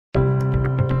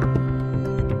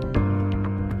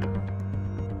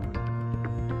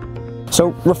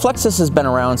So Reflexis has been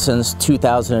around since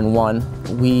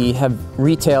 2001. We have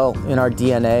retail in our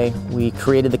DNA. We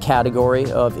created the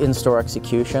category of in-store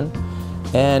execution,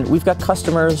 and we've got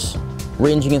customers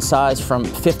ranging in size from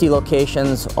 50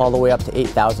 locations all the way up to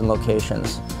 8,000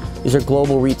 locations. These are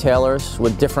global retailers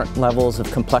with different levels of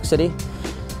complexity.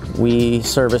 We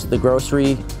service the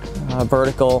grocery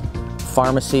vertical,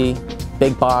 pharmacy,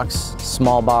 big box,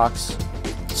 small box,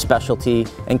 specialty,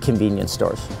 and convenience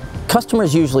stores.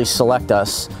 Customers usually select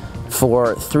us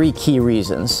for three key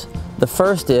reasons. The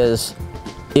first is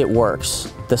it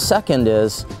works. The second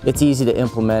is it's easy to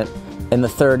implement. And the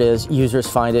third is users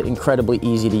find it incredibly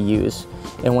easy to use.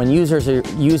 And when users are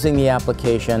using the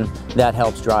application, that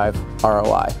helps drive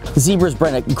ROI. Zebra's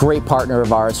been a great partner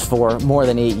of ours for more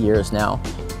than 8 years now.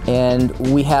 And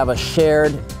we have a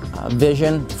shared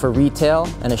vision for retail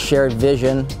and a shared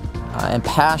vision and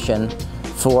passion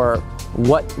for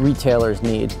what retailers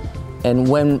need. And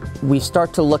when we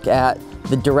start to look at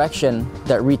the direction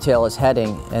that retail is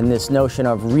heading and this notion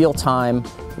of real-time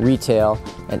retail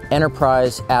and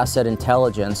enterprise asset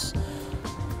intelligence,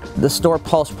 the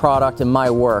StorePulse product and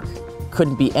my work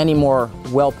couldn't be any more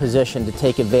well-positioned to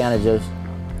take advantage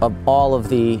of all of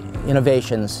the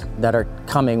innovations that are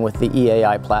coming with the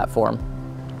EAI platform.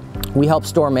 We help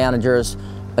store managers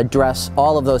address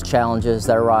all of those challenges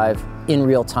that arrive in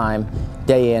real time,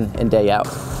 day in and day out.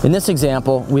 In this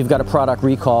example, we've got a product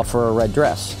recall for a red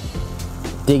dress.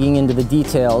 Digging into the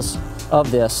details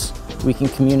of this, we can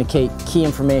communicate key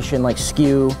information like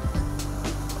SKU,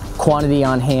 quantity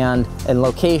on hand, and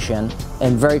location,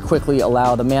 and very quickly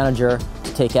allow the manager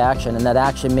to take action. And that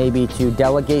action may be to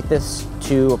delegate this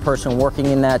to a person working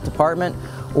in that department,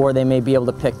 or they may be able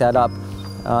to pick that up,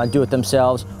 do it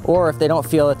themselves, or if they don't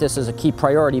feel that this is a key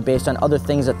priority based on other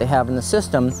things that they have in the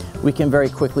system, we can very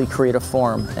quickly create a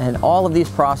form. And all of these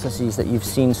processes that you've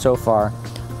seen so far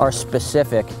are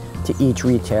specific to each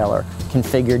retailer,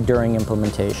 configured during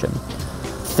implementation.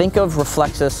 Think of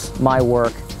Reflexis, my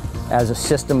work, as a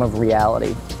system of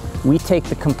reality. We take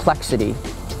the complexity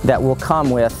that will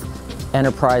come with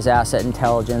enterprise asset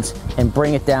intelligence and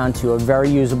bring it down to a very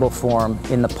usable form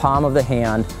in the palm of the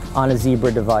hand on a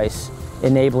Zebra device,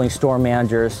 enabling store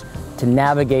managers to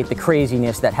navigate the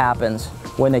craziness that happens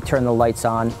when they turn the lights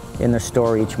on in their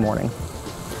store each morning.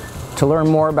 To learn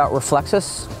more about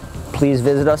Reflexis, please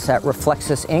visit us at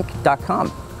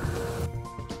reflexisinc.com.